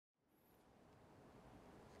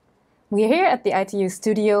We are here at the ITU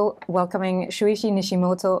studio welcoming Shuichi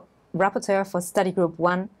Nishimoto, Rapporteur for Study Group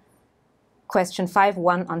 1, question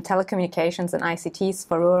 5.1 on telecommunications and ICTs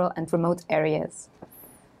for rural and remote areas.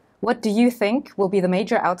 What do you think will be the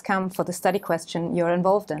major outcome for the study question you're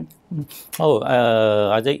involved in?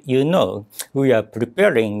 As you know, we are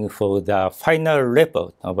preparing for the final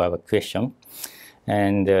report of our question,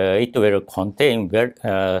 and it will contain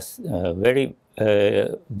very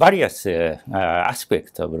various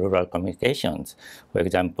aspects of rural communications. For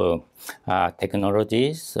example,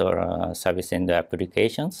 technologies or service and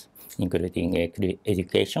applications, including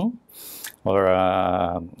education, or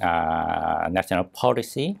national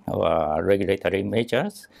policy, or regulatory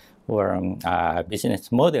measures, or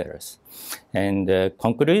business models. And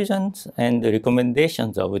conclusions and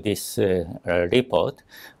recommendations of this report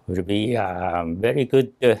will be a very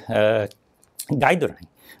good guideline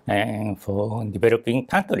for developing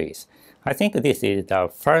countries. I think this is the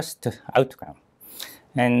first outcome.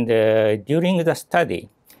 And during the study,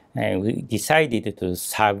 we decided to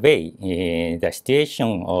survey the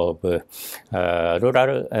situation of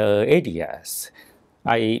rural areas.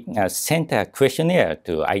 I sent a questionnaire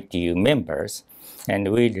to ITU members,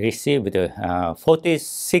 and we received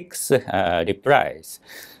 46 replies.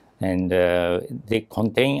 And they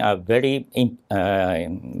contain a very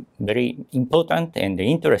important and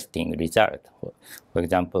interesting result. For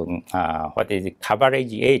example, what is the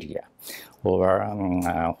coverage area, or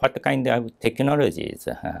what kind of technologies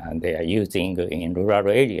they are using in rural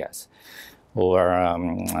areas, or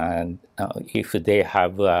if they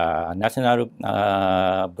have a national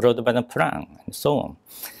broadband plan, and so on.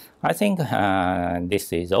 I think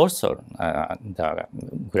this is also the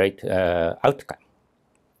great outcome.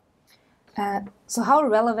 So how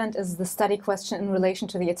relevant is the study question in relation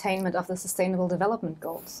to the attainment of the Sustainable Development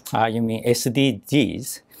Goals? You mean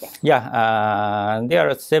SDGs? Yeah, there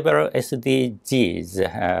are several SDGs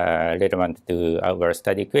relevant to our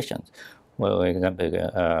study questions. For example,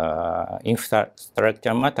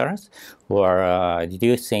 infrastructure matters, or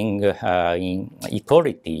reducing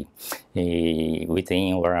inequality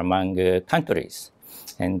within or among countries.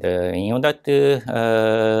 And in order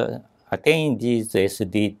to attain these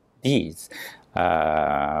SDGs,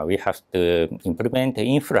 we have to implement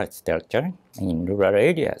infrastructure in rural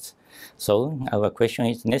areas. So our question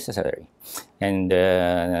is necessary. And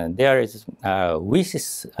there is a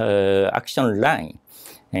WIS's action line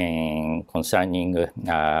concerning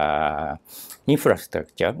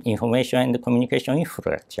infrastructure, information and communication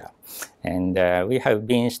infrastructure. And we have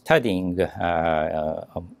been studying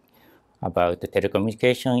about the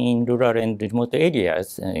telecommunication in rural and remote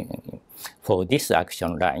areas for this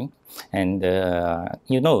action line. And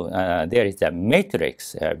you know, there is a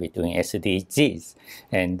matrix between SDGs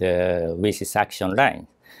and WIS's action line.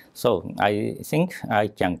 So I think I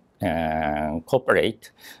can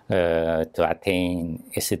cooperate to attain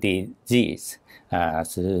SDGs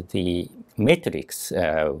through the matrix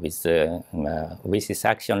with WIS's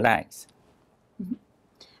action lines. Mm-hmm.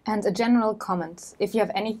 And a general comment, if you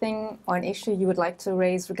have anything or an issue you would like to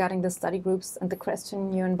raise regarding the study groups and the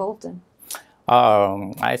question you're involved in.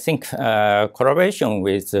 I think collaboration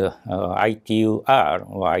with ITUR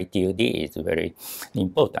or ITUD is very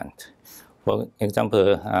important. For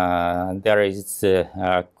example, there is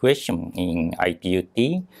a question in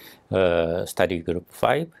ITUT, study group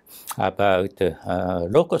 5, about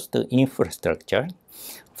low-cost infrastructure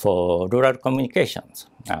for rural communications.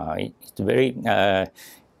 It's very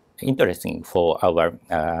interesting for our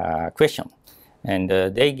question. And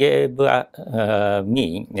they gave us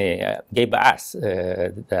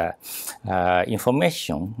the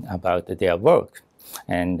information about their work.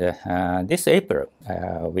 And this April,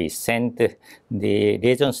 we sent the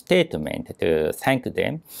liaison statement to thank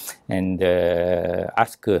them and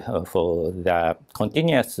ask for the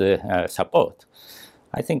continuous support.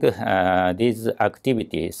 I think these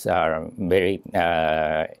activities are very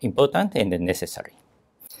important and necessary.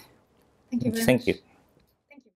 Thank you very much. Thank you.